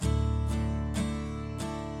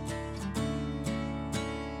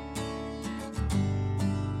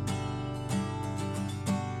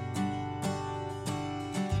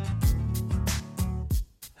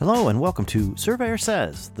Hello and welcome to Surveyor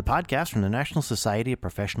Says, the podcast from the National Society of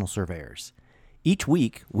Professional Surveyors. Each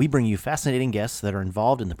week, we bring you fascinating guests that are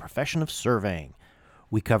involved in the profession of surveying.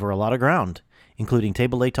 We cover a lot of ground, including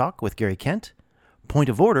Table A Talk with Gary Kent, Point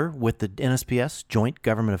of Order with the NSPS Joint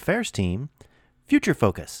Government Affairs Team, Future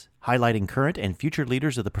Focus, highlighting current and future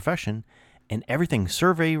leaders of the profession, and everything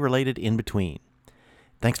survey-related in between.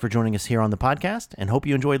 Thanks for joining us here on the podcast, and hope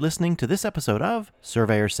you enjoyed listening to this episode of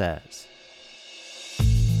Surveyor Says.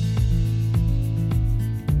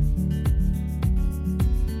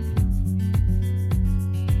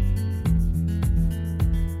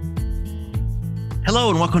 Hello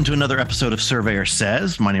and welcome to another episode of Surveyor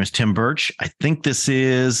Says. My name is Tim Birch. I think this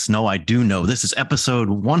is episode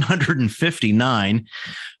 159.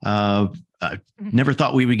 I never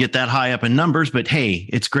thought we would get that high up in numbers, but hey,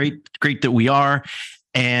 it's great that we are.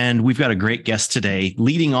 And we've got a great guest today.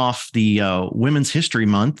 Leading off the Women's History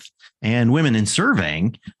Month and Women in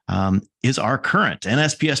Surveying is our current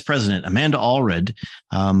NSPS president, Amanda Allred,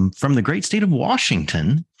 from the great state of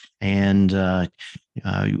Washington. And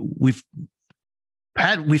we've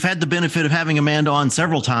had the benefit of having Amanda on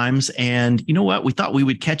several times. And you know what? We thought we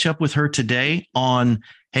would catch up with her today on,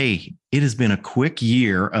 hey, it has been a quick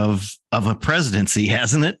year of a presidency,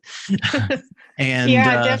 hasn't it? And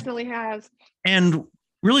yeah, it definitely has. And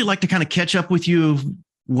really like to kind of catch up with you,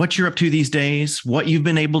 what you're up to these days, what you've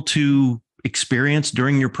been able to experience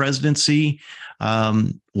during your presidency,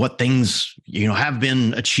 what things, have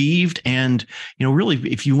been achieved. And, really,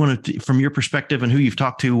 if you want to, from your perspective and who you've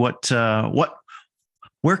talked to,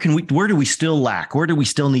 where do we still lack? Where do we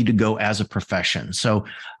still need to go as a profession? So,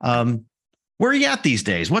 where are you at these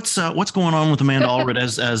days? What's going on with Amanda Allred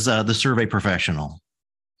as the survey professional?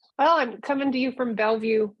 Well, I'm coming to you from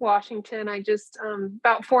Bellevue, Washington. I just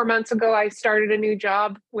about 4 months ago, I started a new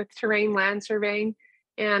job with Terrain Land Surveying,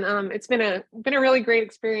 and it's been a really great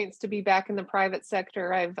experience to be back in the private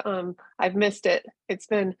sector. I've missed it. It's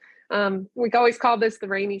been we always call this the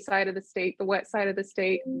rainy side of the state, the wet side of the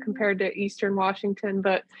state compared to Eastern Washington,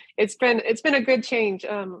 but it's been a good change.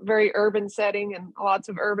 Very urban setting and lots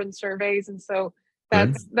of urban surveys, and so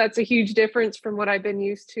that's a huge difference from what I've been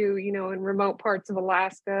used to, in remote parts of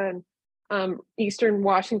Alaska, and Eastern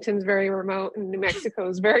Washington's very remote, and New Mexico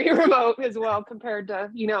is very remote as well compared to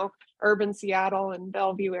urban Seattle and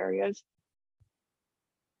Bellevue areas.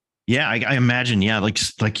 Yeah, I imagine. Yeah,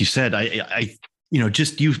 like you said, I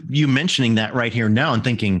just you mentioning that right here now and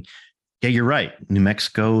thinking, yeah, you're right. New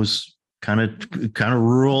Mexico's kind of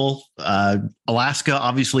rural. Alaska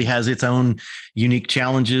obviously has its own unique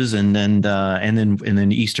challenges, and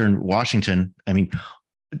then Eastern Washington. I mean,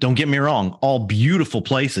 don't get me wrong, all beautiful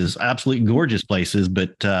places, absolutely gorgeous places,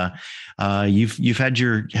 but you've had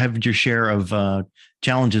your share of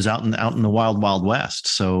challenges out in the wild West.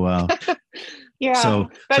 So yeah, so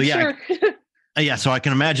yeah. Sure. Yeah, so I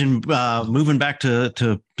can imagine moving back to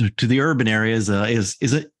the urban areas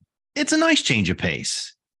it's a nice change of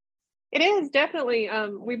pace. It is definitely.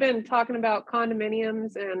 We've been talking about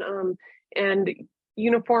condominiums and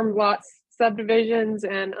uniform lots subdivisions,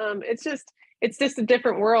 and it's just a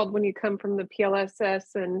different world when you come from the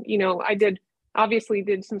PLSS. And I did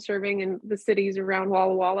some surveying in the cities around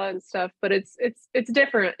Walla Walla and stuff, but it's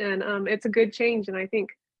different, and it's a good change. And I think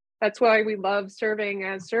that's why we love surveying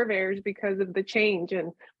as surveyors, because of the change,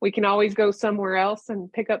 and we can always go somewhere else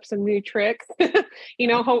and pick up some new tricks.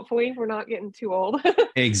 Hopefully we're not getting too old.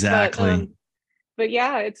 Exactly. But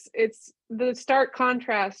yeah, it's the stark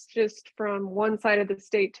contrast just from one side of the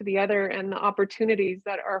state to the other, and the opportunities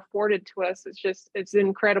that are afforded to us. It's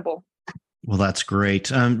incredible. Well, that's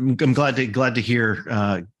great. I'm glad to hear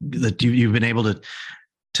that you've been able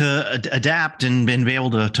to adapt and be able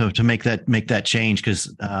to make that change, because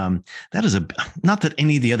that is not that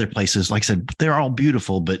any of the other places, like I said, they're all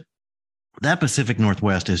beautiful, but that Pacific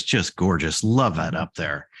Northwest is just gorgeous. Love that up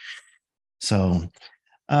there. So,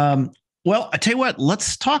 well, I tell you what,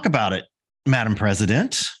 let's talk about it, Madam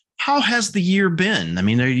President. How has the year been? I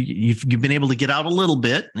mean, you've been able to get out a little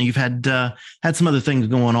bit, and you've had some other things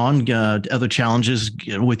going on, other challenges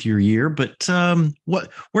with your year. But where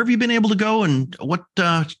have you been able to go, and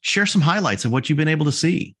share some highlights of what you've been able to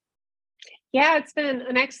see? Yeah, it's been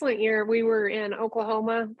an excellent year. We were in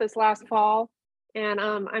Oklahoma this last fall, and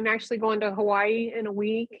I'm actually going to Hawaii in a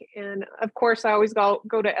week. And of course, I always go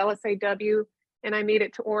to LSAW, and I made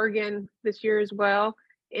it to Oregon this year as well.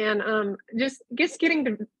 And just getting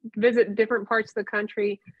to visit different parts of the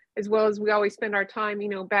country, as well as we always spend our time,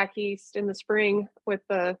 back east in the spring with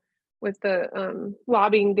the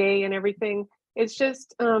lobbying day and everything. It's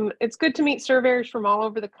just it's good to meet surveyors from all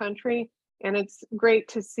over the country, and it's great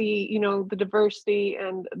to see the diversity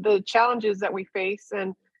and the challenges that we face,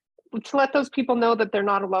 and to let those people know that they're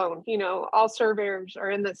not alone. You know, all surveyors are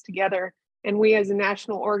in this together, and we as a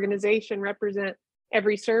national organization represent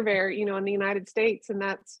every surveyor, you know, in the United States, and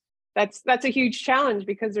that's a huge challenge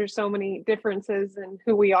because there's so many differences in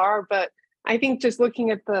who we are. But I think just looking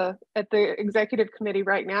at the executive committee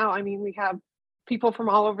right now, I mean, we have people from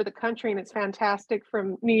all over the country, and it's fantastic,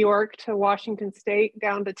 from New York to Washington State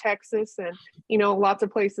down to Texas, and you know, lots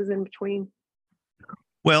of places in between.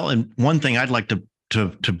 Well, and one thing I'd like to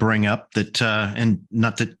bring up that, and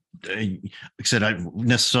not that, like I said, I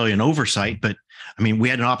necessarily an oversight, but I mean, we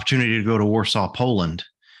had an opportunity to go to Warsaw, Poland,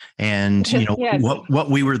 and you know, yes. what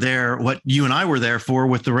we were there, what you and I were there for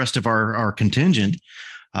with the rest of our contingent.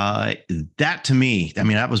 That to me, I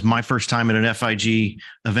mean, that was my first time at an FIG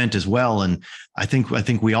event as well, and I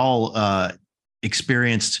think we all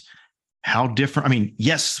experienced how different. I mean,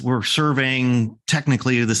 yes, we're surveying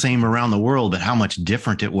technically the same around the world, but how much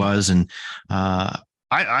different it was. And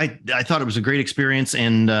I thought it was a great experience,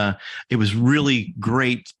 and it was really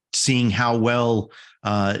great seeing how well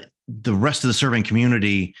the rest of the surveying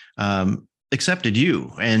community accepted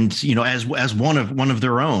you, and you know, as one of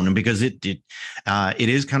their own, and because it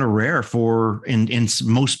is kind of rare for in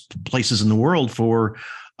most places in the world for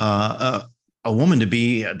a woman to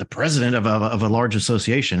be the president of a large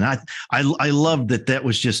association. I loved that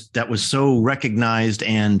was so recognized,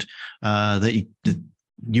 and that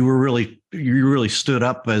you really stood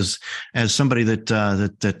up as somebody that's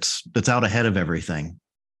out ahead of everything.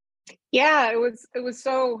 Yeah, it was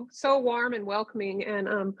so warm and welcoming,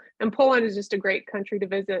 and Poland is just a great country to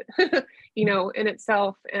visit, you know, in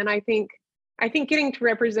itself. And I think getting to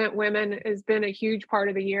represent women has been a huge part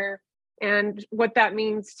of the year, and what that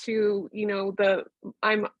means to, you know,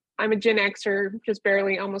 I'm a Gen Xer, just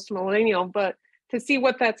barely, almost a millennial, but to see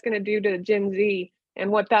what that's going to do to Gen Z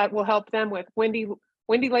and what that will help them with. Wendy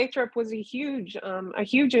Lathrop was a huge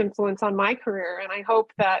influence on my career, and I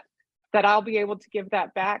hope that I'll be able to give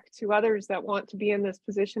that back to others that want to be in this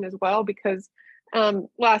position as well. Because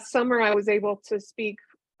last summer I was able to speak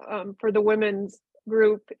for the women's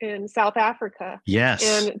group in South Africa. Yes.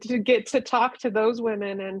 And to get to talk to those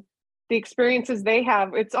women and the experiences they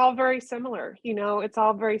have, it's all very similar. You know, it's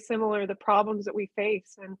all very similar, the problems that we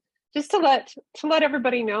face. And just to let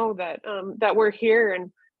everybody know that that we're here,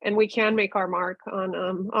 and we can make our mark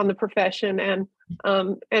on the profession, and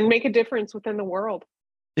make a difference within the world.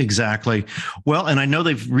 Exactly. Well, and I know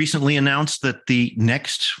they've recently announced that the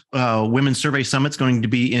next Women's Survey Summit is going to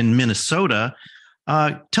be in Minnesota.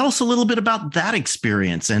 Tell us a little bit about that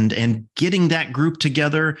experience and getting that group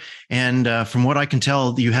together. And from what I can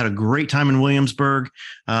tell, you had a great time in Williamsburg,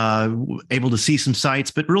 able to see some sites,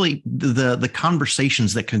 but really the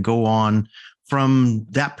conversations that can go on from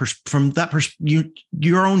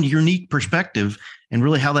your own unique perspective, and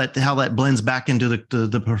really how that blends back into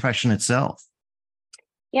the profession itself.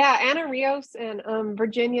 Yeah, Anna Rios and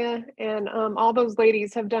Virginia and all those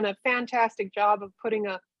ladies have done a fantastic job of putting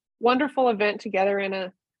a wonderful event together in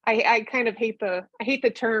I kind of hate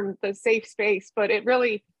the term, the safe space, but it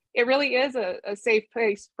really is a safe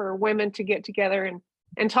place for women to get together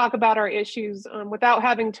and talk about our issues without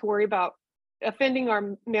having to worry about offending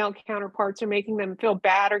our male counterparts or making them feel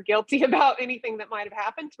bad or guilty about anything that might have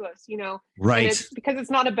happened to us, you know. Right. And it's because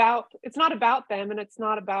it's not about them, and it's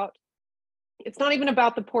not even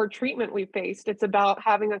about the poor treatment we faced. It's about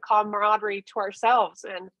having a camaraderie to ourselves,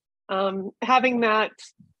 and having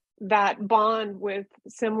that bond with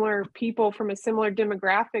similar people from a similar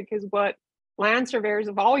demographic is what land surveyors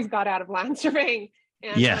have always got out of land surveying.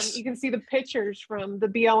 And yes, you can see the pictures from the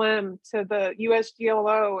BLM to the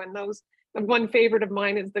USGLO, and those. One favorite of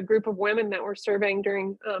mine is the group of women that were surveying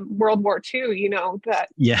during World War II. You know, that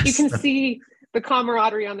yes. You can see the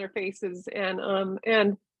camaraderie on their faces,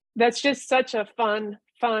 and that's just such a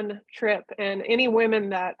fun trip. And any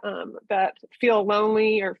women that feel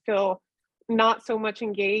lonely or feel not so much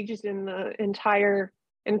engaged in the entire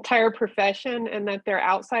profession, and that they're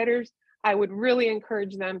outsiders, I would really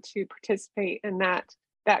encourage them to participate in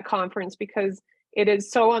that conference, because it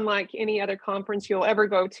is so unlike any other conference you'll ever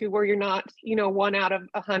go to, where you're not, you know, 1 out of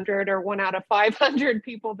 100 or 1 out of 500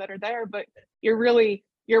 people that are there, but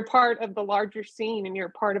you're part of the larger scene, and you're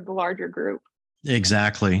part of the larger group.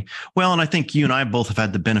 Exactly. Well, and I think you and I both have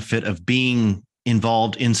had the benefit of being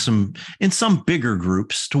involved in some bigger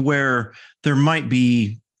groups, to where there might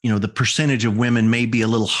be, you know, the percentage of women may be a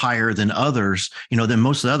little higher than others, you know, than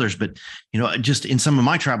most of the others. But, you know, just in some of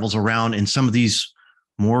my travels around in some of these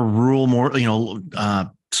more rural,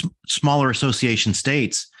 smaller association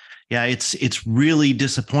states, yeah, it's really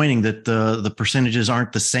disappointing that the percentages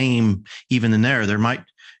aren't the same even in there. There might,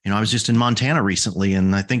 you know, I was just in Montana recently,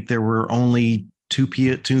 and I think there were only two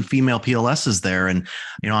female PLSs there, and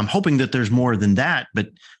I'm hoping that there's more than that. But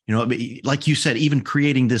like you said, even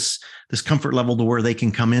creating this comfort level to where they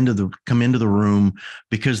can come into the room,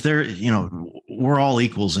 because we're all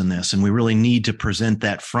equals in this, and we really need to present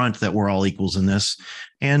that front that we're all equals in this,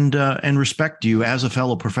 and respect you as a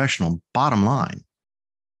fellow professional. Bottom line.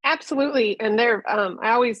 Absolutely. And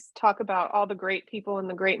I always talk about all the great people and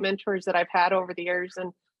the great mentors that I've had over the years.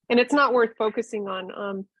 And it's not worth focusing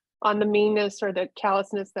on the meanness or the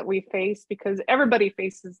callousness that we face, because everybody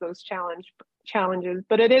faces those challenges,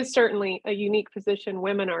 but it is certainly a unique position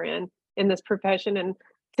women are in this profession. And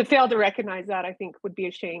to fail to recognize that, I think, would be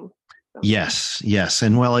a shame. So. Yes.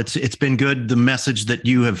 And well, it's been good. The message that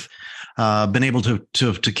you have been able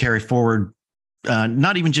to carry forward,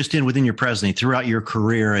 not even just within your presidency, throughout your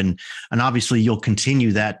career, and obviously you'll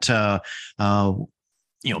continue that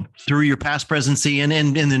through your past presidency, and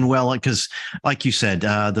then, well, because like you said,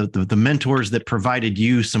 the mentors that provided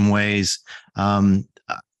you some ways.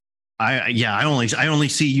 I only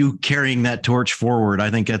see you carrying that torch forward. I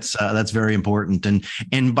think that's very important, and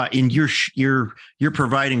you're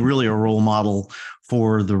providing really a role model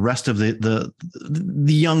for the rest of the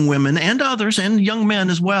young women and others, and young men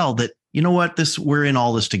as well, that we're in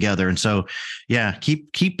all this together. And so, yeah,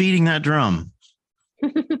 keep beating that drum.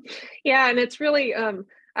 Yeah. And it's really,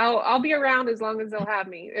 I'll be around as long as they'll have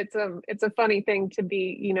me. It's a funny thing to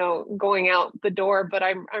be, going out the door, but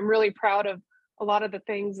I'm really proud of a lot of the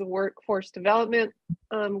things the Workforce Development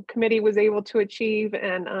Committee was able to achieve.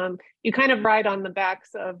 And you kind of ride on the backs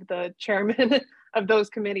of the chairman of those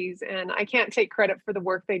committees. And I can't take credit for the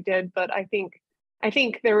work they did, but I think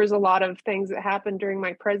there was a lot of things that happened during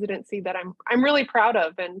my presidency that I'm really proud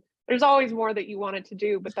of. And there's always more that you wanted to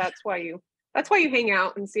do, but that's why you hang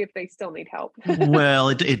out and see if they still need help. Well,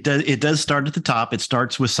 it does start at the top. It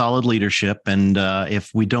starts with solid leadership. And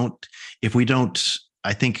if we don't,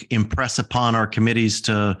 I think, impress upon our committees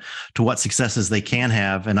to what successes they can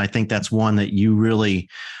have. And I think that's one that you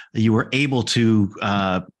were able to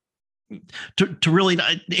really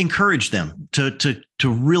encourage them to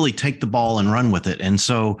really take the ball and run with it. And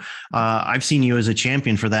so I've seen you as a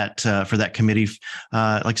champion for that committee.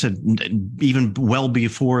 Like I said, even well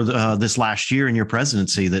before this last year in your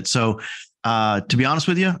presidency. To be honest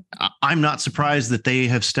with you, I'm not surprised that they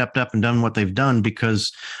have stepped up and done what they've done,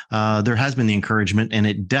 because there has been the encouragement, and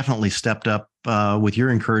it definitely stepped up with your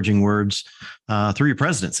encouraging words through your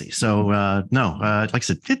presidency. So like I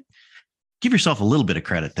said, give yourself a little bit of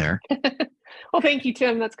credit there. Well, thank you,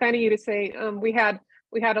 Tim. That's kind of you to say. We had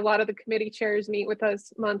a lot of the committee chairs meet with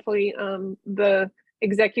us monthly. The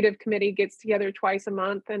executive committee gets together twice a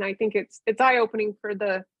month, and I think it's eye-opening for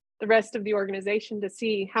the rest of the organization to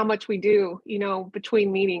see how much we do,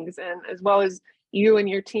 between meetings, and as well as you and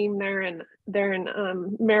your team there in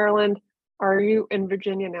Maryland. Are you in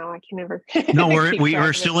Virginia now? I can never. No,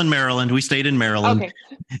 we're still in Maryland. We stayed in Maryland.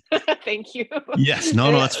 Okay. Thank you. Yes.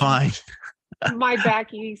 No, that's fine. My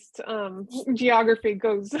back east geography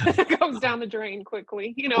goes down the drain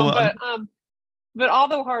quickly, but all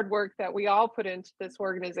the hard work that we all put into this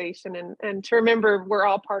organization, and to remember we're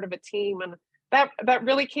all part of a team, and that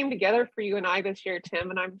really came together for you and I this year,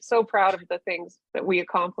 Tim. And I'm so proud of the things that we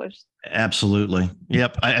accomplished. Absolutely.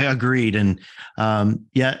 Yep. I agreed. And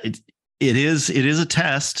it is a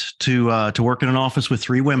test to work in an office with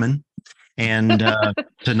three women, and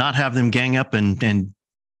to not have them gang up and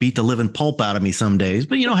beat the living pulp out of me some days.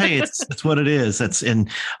 But hey, it's what it is.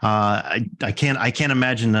 I can't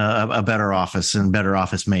imagine a better office and better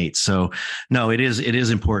office mates. So no, it is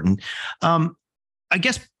important. I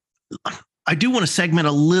guess I do want to segment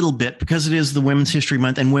a little bit, because it is the Women's History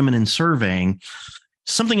Month and Women in Surveying.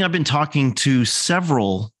 Something I've been talking to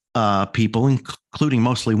several people, including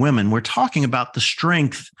mostly women. We're talking about the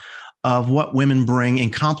strength of what women bring in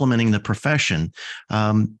complementing the profession.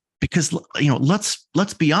 Because,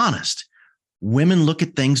 let's be honest, women look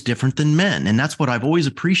at things different than men. And that's what I've always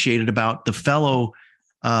appreciated about the fellow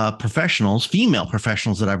professionals, female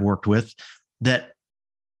professionals that I've worked with, that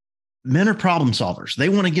men are problem solvers. They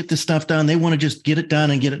want to get this stuff done. They want to just get it done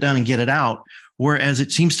and get it out. Whereas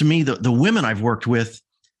it seems to me that the women I've worked with,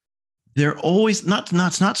 they're always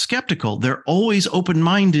not skeptical. They're always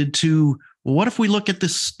open-minded to, well, what if we look at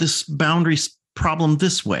this boundary problem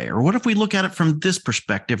this way? Or what if we look at it from this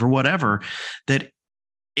perspective, or whatever? That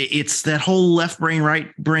it's that whole left brain,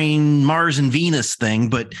 right brain, Mars and Venus thing.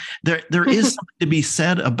 But there is something to be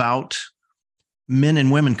said about men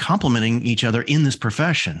and women complementing each other in this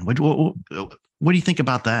profession. What do you think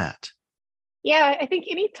about that? Yeah, I think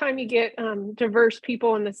anytime you get diverse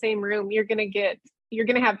people in the same room, you're going to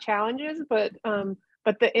have challenges, but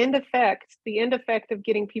But the end effect of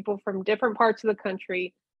getting people from different parts of the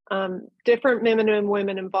country, different men and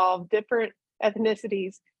women involved, different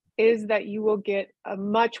ethnicities, is that you will get a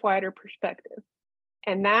much wider perspective.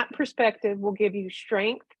 And that perspective will give you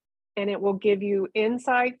strength, and it will give you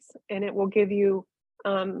insights, and it will give you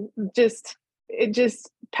just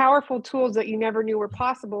powerful tools that you never knew were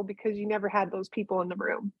possible because you never had those people in the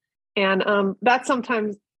room. And that's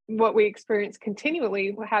sometimes what we experience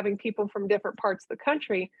continually, having people from different parts of the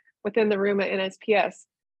country within the room at NSPS.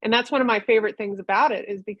 And that's one of my favorite things about it,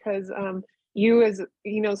 is because you, as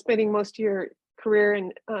you know, spending most of your career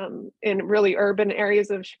in really urban areas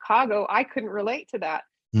of Chicago, I couldn't relate to that.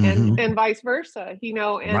 Mm-hmm. And vice versa, you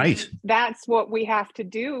know, and right. That's what we have to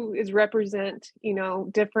do, is represent, you know,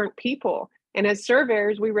 different people. And as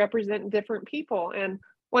surveyors, we represent different people. And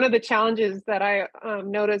one of the challenges that I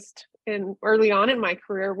noticed early on in my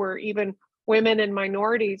career were even women and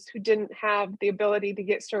minorities who didn't have the ability to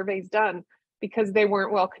get surveys done because they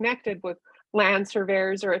weren't well connected with land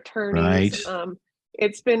surveyors or attorneys. Right.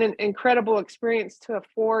 It's been an incredible experience to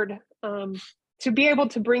afford to be able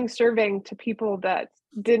to bring surveying to people that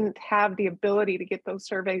didn't have the ability to get those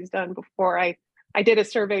surveys done before. I did a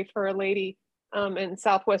survey for a lady in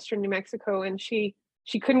southwestern New Mexico, and she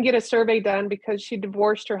couldn't get a survey done because she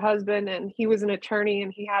divorced her husband, and he was an attorney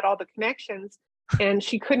and he had all the connections, and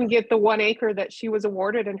she couldn't get the 1 acre that she was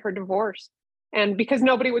awarded in her divorce. And because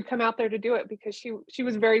nobody would come out there to do it, because she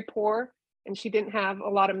was very poor and she didn't have a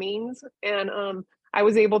lot of means. And I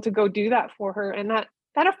was able to go do that for her. And that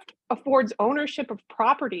affords ownership of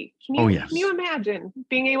property. Yes. Can you imagine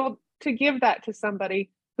being able to give that to somebody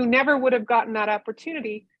who never would have gotten that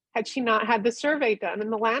opportunity had she not had the survey done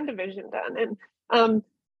and the land division done? And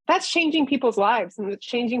that's changing people's lives, and it's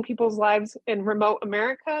changing people's lives in remote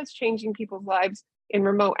America. It's changing people's lives in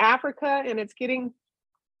remote Africa, and it's getting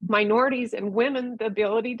minorities and women the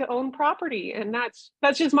ability to own property. And that's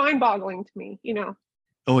just mind-boggling to me, you know.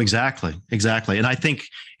 Oh, exactly. And I think,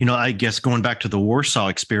 you know, I guess going back to the Warsaw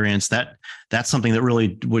experience, that's something that really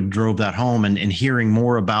drove that home, and hearing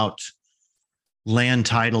more about land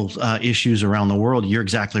title issues around the world. You're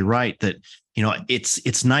exactly right that, you know,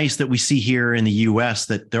 it's nice that we see here in the U.S.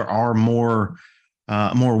 that there are more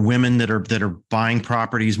women that are buying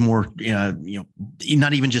properties, more, you know,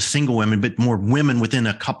 not even just single women, but more women within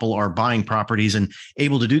a couple are buying properties and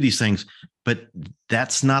able to do these things. But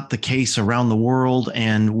that's not the case around the world,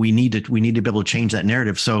 and we need to be able to change that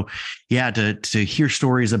narrative. So, yeah, to hear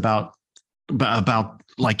stories about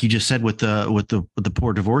like you just said with the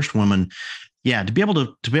poor divorced woman, yeah, to be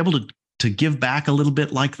able to give back a little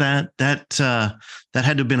bit like that had to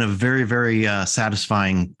have been a very, very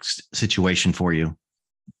satisfying situation for you.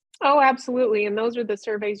 Oh, absolutely. And those are the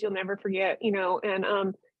surveys you'll never forget, you know.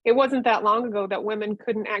 And it wasn't that long ago that women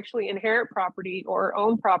couldn't actually inherit property or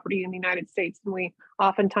own property in the United States. And we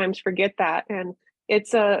oftentimes forget that. And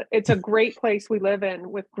it's a great place we live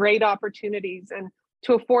in with great opportunities. And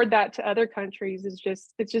to afford that to other countries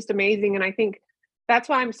it's just amazing. And I think that's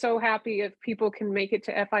why I'm so happy if people can make it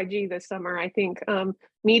to FIG this summer. I think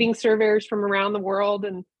meeting surveyors from around the world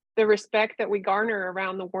and the respect that we garner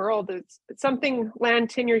around the world, it's something land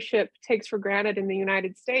tenureship takes for granted in the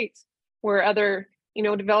United States, where other, you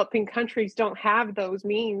know, developing countries don't have those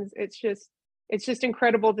means. It's just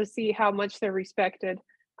incredible to see how much they're respected.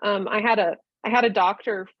 I had a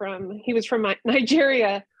doctor he was from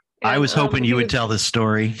Nigeria. And, I was hoping you would tell this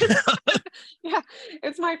story. Yeah,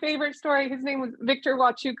 it's my favorite story. His name was Victor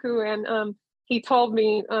Wachuku, and he told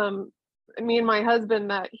me and my husband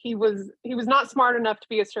that he was not smart enough to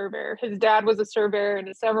be a surveyor. His dad was a surveyor,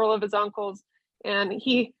 and several of his uncles, and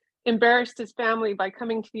he embarrassed his family by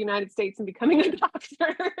coming to the United States and becoming a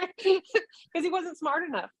doctor because he wasn't smart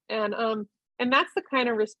enough. And that's the kind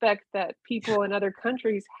of respect that people in other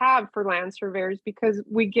countries have for land surveyors, because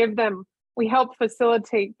we help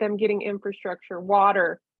facilitate them getting infrastructure,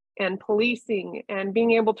 water, and policing, and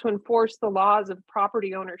being able to enforce the laws of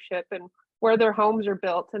property ownership and where their homes are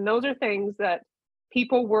built. And those are things that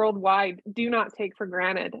people worldwide do not take for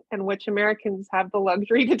granted, and which Americans have the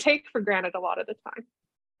luxury to take for granted a lot of the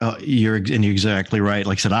time. You're exactly right.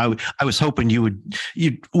 Like I said, I was hoping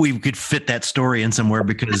we could fit that story in somewhere,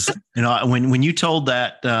 because you know, when you told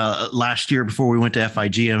that last year before we went to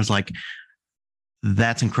FIG, I was like,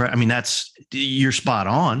 that's incredible. I mean, you're spot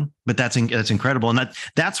on, but that's incredible. And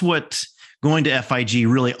that's what going to FIG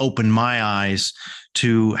really opened my eyes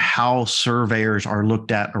to how surveyors are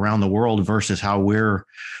looked at around the world versus how we're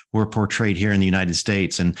portrayed here in the United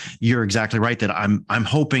States. And you're exactly right that I'm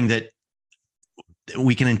hoping that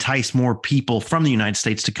we can entice more people from the United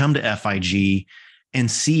States to come to FIG and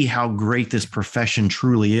see how great this profession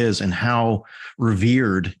truly is and how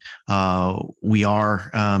revered we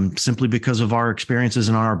are, simply because of our experiences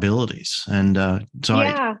and our abilities. And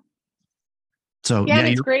Yeah. And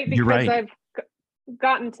it's great you're because right. I've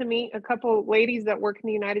gotten to meet a couple ladies that work in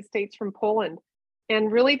the United States from Poland,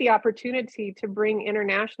 and really the opportunity to bring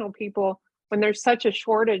international people when there's such a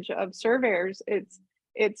shortage of surveyors,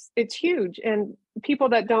 it's huge. And people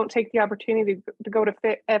that don't take the opportunity to go to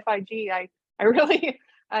FIG, I really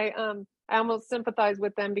I almost sympathize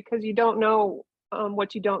with them, because you don't know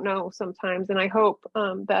what you don't know sometimes. And I hope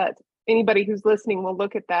that anybody who's listening will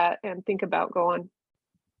look at that and think about going.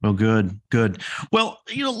 Well, good. Well,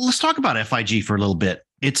 let's talk about FIG for a little bit.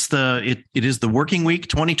 It is the Working Week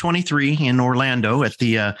 2023 in Orlando at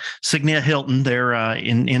the Signia Hilton there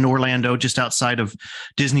in Orlando, just outside of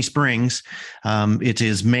Disney Springs. It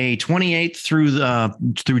is May 28th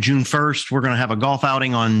through June 1st. We're going to have a golf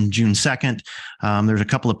outing on June 2nd. There's a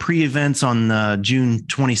couple of pre-events on June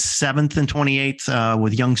 27th and 28th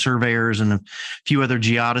with young surveyors and a few other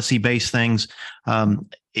geodesy-based things.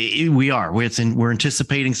 We're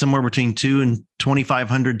anticipating somewhere between 2,000 and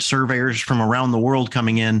 2,500 surveyors from around the world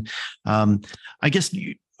coming in. I guess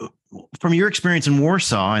from your experience in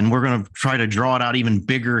Warsaw, and we're going to try to draw it out even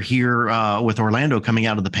bigger here with Orlando coming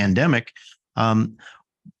out of the pandemic.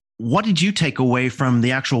 What did you take away from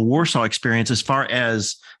the actual Warsaw experience as far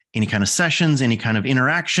as any kind of sessions, any kind of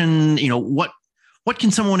interaction? What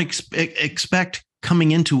can someone expect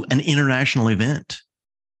coming into an international event?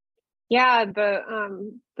 Yeah,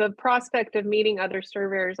 the prospect of meeting other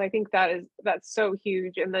surveyors, I think that's so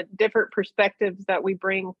huge, and the different perspectives that we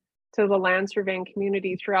bring to the land surveying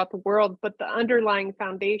community throughout the world. But the underlying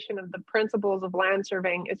foundation of the principles of land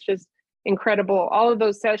surveying, it's just incredible. All of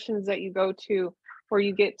those sessions that you go to, where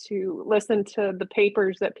you get to listen to the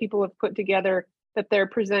papers that people have put together that they're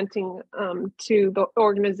presenting to the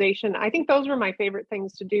organization. I think those were my favorite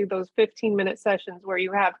things to do, those 15-minute sessions where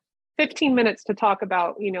you have 15 minutes to talk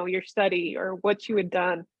about, your study or what you had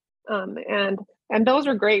done. And those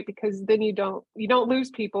are great, because then you don't lose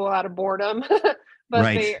people out of boredom, but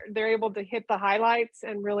right. they're able to hit the highlights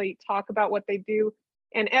and really talk about what they do.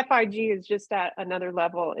 And FIG is just at another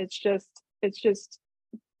level. It's just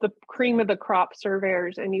the cream of the crop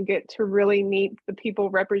surveyors, and you get to really meet the people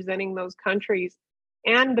representing those countries,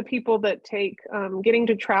 and the people that take getting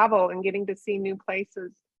to travel and getting to see new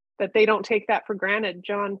places, that they don't take that for granted.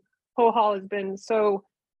 John Pohal has been so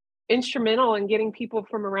instrumental in getting people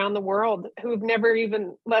from around the world who have never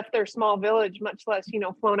even left their small village, much less,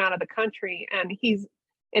 flown out of the country. And he's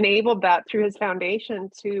enabled that through his foundation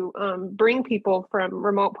to bring people from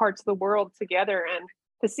remote parts of the world together, and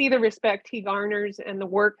to see the respect he garners and the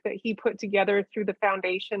work that he put together through the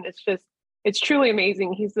foundation. It's truly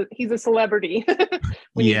amazing. He's a celebrity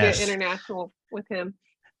when you get international with him.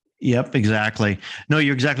 Yep, exactly. No,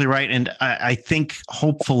 you're exactly right. And I think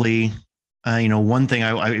hopefully, one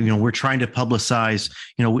thing we're trying to publicize,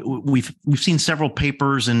 we've seen several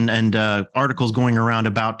papers and articles going around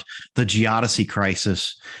about the geodesy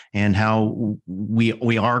crisis, and how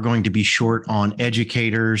we are going to be short on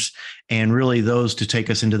educators, and really those to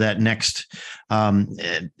take us into that next,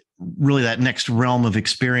 really that next realm of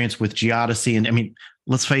experience with geodesy. And I mean,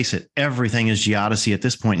 let's face it, everything is geodesy at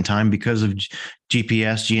this point in time because of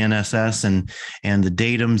GPS, GNSS, and the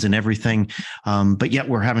datums and everything. But yet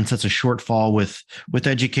we're having such a shortfall with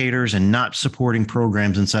educators and not supporting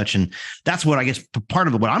programs and such. And that's what I guess part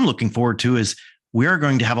of what I'm looking forward to is we are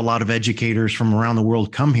going to have a lot of educators from around the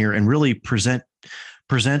world come here and really present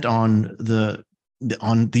on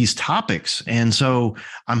these topics. And so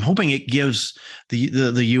I'm hoping it gives the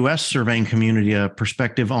U.S. surveying community a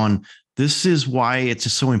perspective on this is why it's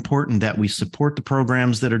just so important that we support the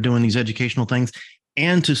programs that are doing these educational things,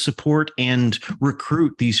 and to support and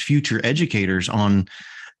recruit these future educators on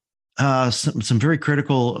some very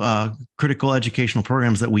critical educational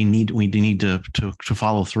programs that we need to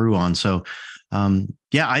follow through on. So I'm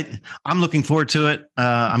looking forward to it.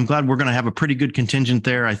 I'm glad we're going to have a pretty good contingent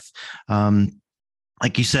there.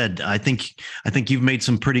 Like you said, I think you've made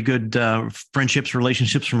some pretty good friendships,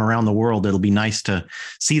 relationships from around the world. It'll be nice to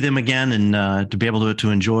see them again, and to be able to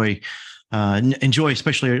enjoy,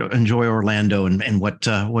 especially enjoy Orlando and what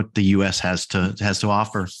the U.S. has to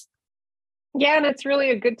offer. Yeah, and it's really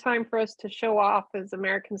a good time for us to show off as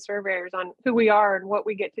American surveyors on who we are and what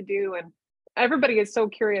we get to do. And everybody is so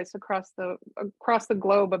curious across the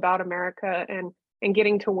globe about America and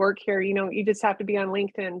getting to work here. You just have to be on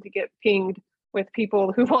LinkedIn to get pinged with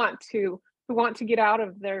people who want to get out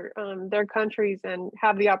of their countries and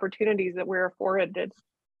have the opportunities that we're afforded.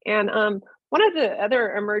 And One of the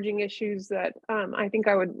other emerging issues that I think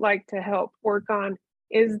I would like to help work on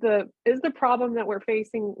is the problem that we're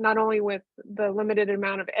facing not only with the limited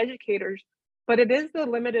amount of educators, but it is the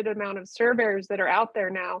limited amount of surveyors that are out there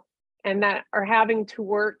now and that are having to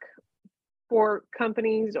work for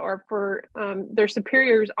companies or for their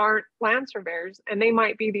superiors aren't land surveyors, and they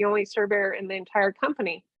might be the only surveyor in the entire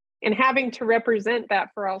company, and having to represent that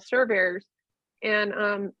for all surveyors, and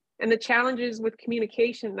the challenges with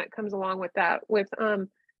communication that comes along with that, with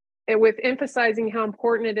emphasizing how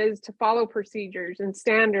important it is to follow procedures and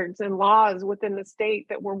standards and laws within the state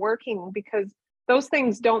that we're working, because those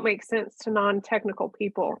things don't make sense to non-technical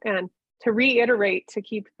people, and to reiterate to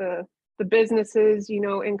keep the businesses,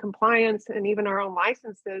 in compliance, and even our own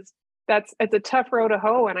licenses, it's a tough road to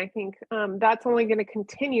hoe. And I think that's only going to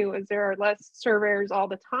continue as there are less surveyors all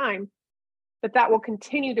the time, but that will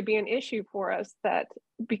continue to be an issue for us, that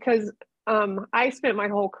because I spent my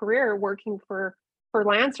whole career working for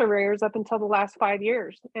land surveyors up until the last 5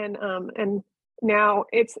 years. And now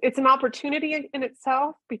it's an opportunity in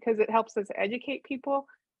itself because it helps us educate people,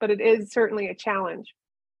 but it is certainly a challenge.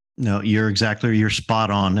 No, you're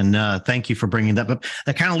spot on. And thank you for bringing that up.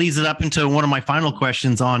 That kind of leads it up into one of my final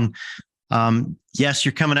questions on, yes,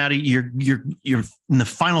 you're coming out of you're in the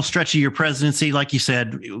final stretch of your presidency. Like you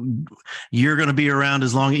said, you're going to be around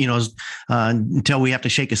as long, until we have to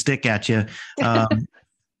shake a stick at you.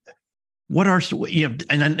 What are,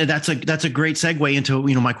 and that's a great segue into,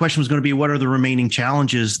 my question was going to be, what are the remaining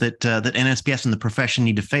challenges that NSPS and the profession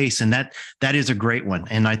need to face? And that is a great one.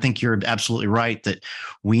 And I think you're absolutely right that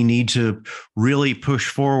we need to really push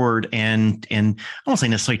forward and I won't say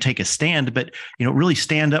necessarily take a stand, but, really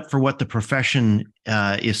stand up for what the profession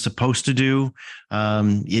is supposed to do.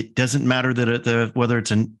 It doesn't matter that whether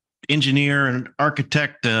it's an engineer, an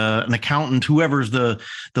architect, an accountant, whoever's the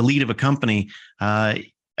lead of a company,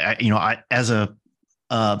 I, as a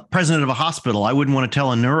president of a hospital, I wouldn't want to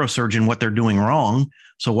tell a neurosurgeon what they're doing wrong.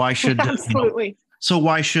 So why should absolutely?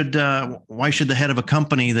 Why should the head of a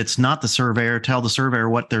company that's not the surveyor tell the surveyor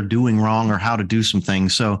what they're doing wrong or how to do some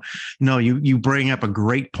things? So, you bring up a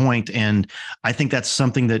great point, and I think that's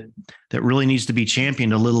something that really needs to be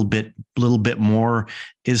championed a little bit more,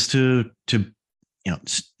 is to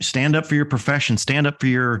stand up for your profession, stand up for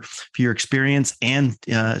your experience, and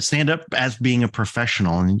stand up as being a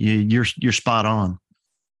professional. And you're spot on.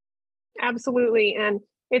 Absolutely. And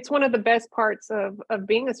it's one of the best parts of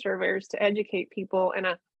being a surveyor is to educate people in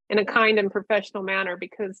a kind and professional manner,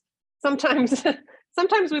 because sometimes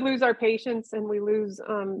we lose our patience and we lose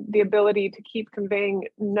the ability to keep conveying,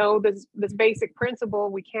 this basic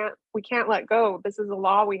principle we can't let go. This is a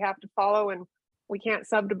law we have to follow, and we can't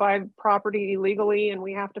subdivide property illegally, and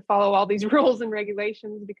we have to follow all these rules and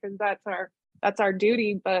regulations because that's our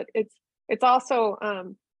duty. But it's also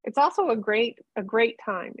a great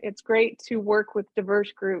time. It's great to work with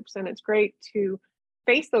diverse groups, and it's great to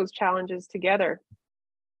face those challenges together.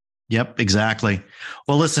 Yep, exactly.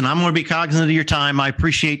 Well, listen, I'm going to be cognizant of your time. I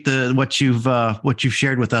appreciate what you've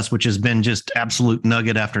shared with us, which has been just absolute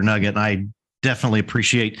nugget after nugget. And I definitely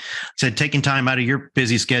appreciate taking time out of your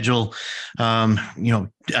busy schedule.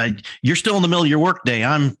 You're still in the middle of your work day.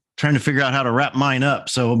 I'm trying to figure out how to wrap mine up.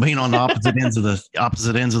 So being on the opposite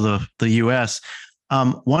ends of the U.S.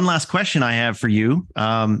 One last question I have for you,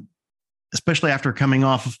 especially after coming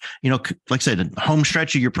off of, like I said, home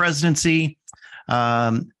stretch of your presidency,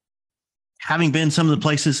 having been some of the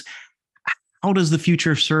places, how does the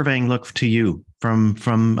future of surveying look to you from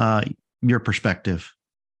your perspective?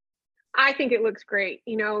 I think it looks great.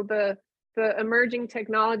 The emerging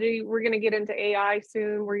technology, we're going to get into AI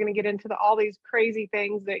soon. We're going to get into all these crazy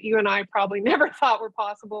things that you and I probably never thought were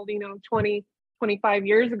possible, 20, 25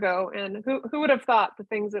 years ago. And who would have thought the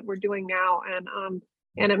things that we're doing now?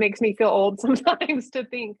 And it makes me feel old sometimes to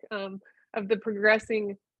think of the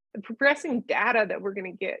progressing data that we're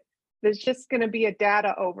going to get. There's just going to be a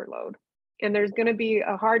data overload, and there's going to be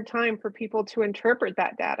a hard time for people to interpret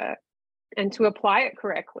that data and to apply it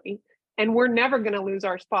correctly. And we're never going to lose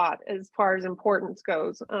our spot as far as importance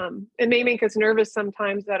goes. It may make us nervous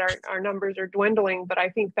sometimes that our numbers are dwindling, but I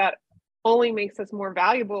think that only makes us more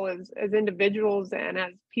valuable as individuals and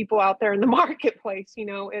as people out there in the marketplace.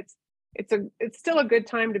 It's still a good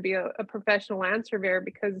time to be a professional land surveyor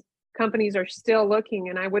because companies are still looking.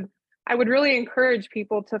 And I would really encourage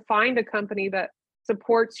people to find a company that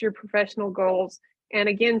supports your professional goals, and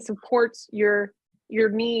again, supports your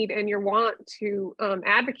need and your want to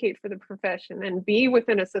advocate for the profession and be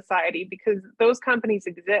within a society, because those companies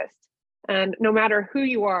exist. And no matter who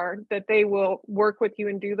you are, that they will work with you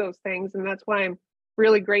and do those things. And that's why I'm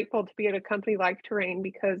really grateful to be at a company like Terrain,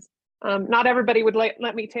 because not everybody would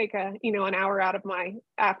let me take an hour out of my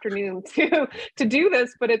afternoon to do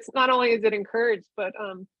this, but it's not only is it encouraged, but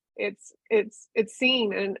it's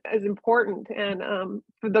seen and as important and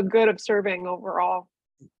for the good of surveying overall.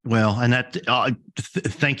 Well, and that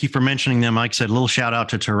thank you for mentioning them. Like I said, a little shout out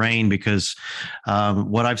to Terrain, because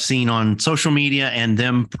what I've seen on social media and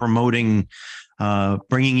them promoting,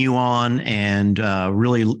 bringing you on and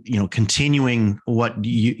really, continuing what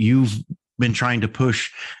you've been trying to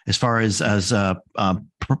push as far as I'll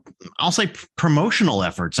say promotional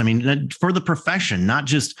efforts. I mean, for the profession, not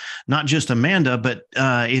just Amanda, but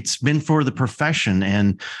it's been for the profession,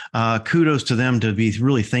 and kudos to them to be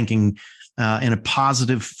really thinking in a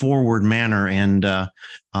positive, forward manner, and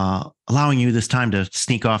allowing you this time to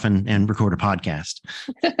sneak off and record a podcast.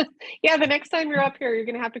 Yeah, the next time you're up here, you're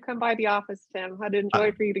going to have to come by the office, Tim. I'd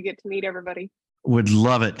enjoy for you to get to meet everybody. Would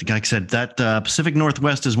love it. Like I said, that Pacific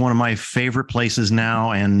Northwest is one of my favorite places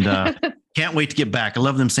now, and can't wait to get back. I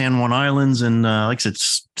love them San Juan Islands, and like I said,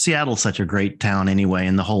 Seattle's such a great town anyway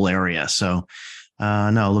in the whole area. So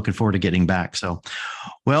no, looking forward to getting back. So,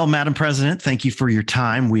 well, Madam President, thank you for your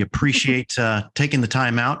time. We appreciate taking the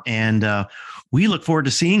time out, and we look forward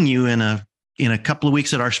to seeing you in a couple of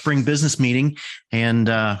weeks at our spring business meeting, and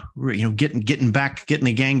getting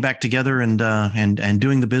the gang back together and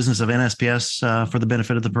doing the business of NSPS for the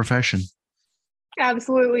benefit of the profession.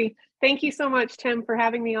 Absolutely. Thank you so much, Tim, for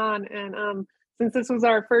having me on. And since this was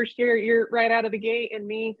our first year, you're right out of the gate, and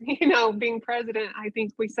me, being president, I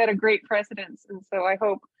think we set a great precedence. And so I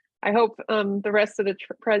hope the rest of the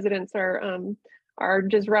presidents are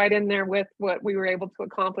just right in there with what we were able to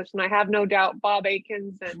accomplish. And I have no doubt Bob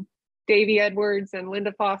Aikens and Davey Edwards and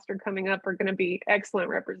Linda Foster coming up are going to be excellent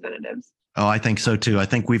representatives. Oh, I think so too. I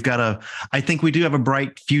think we do have a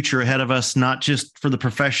bright future ahead of us, not just for the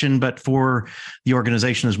profession, but for the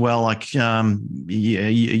organization as well. Like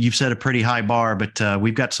you've set a pretty high bar, but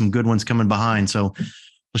we've got some good ones coming behind. So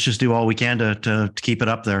let's just do all we can to keep it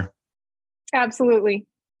up there. Absolutely.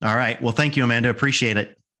 All right. Well, thank you, Amanda. Appreciate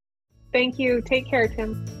it. Thank you. Take care,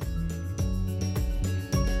 Tim.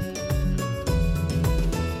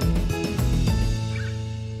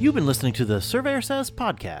 You've been listening to the Surveyor Says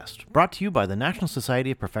podcast, brought to you by the National Society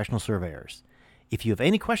of Professional Surveyors. If you have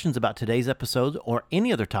any questions about today's episode or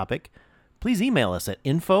any other topic, please email us at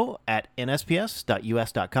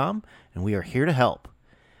info@nsps.us.com, and we are here to help.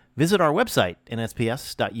 Visit our website,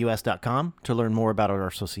 nsps.us.com, to learn more about our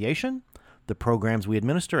association, the programs we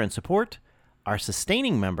administer and support, our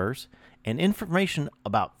sustaining members, and information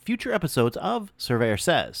about future episodes of Surveyor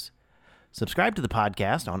Says. Subscribe to the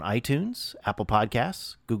podcast on iTunes, Apple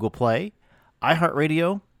Podcasts, Google Play,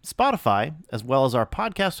 iHeartRadio, Spotify, as well as our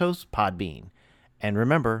podcast host, Podbean. And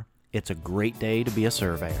remember, it's a great day to be a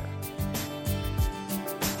surveyor.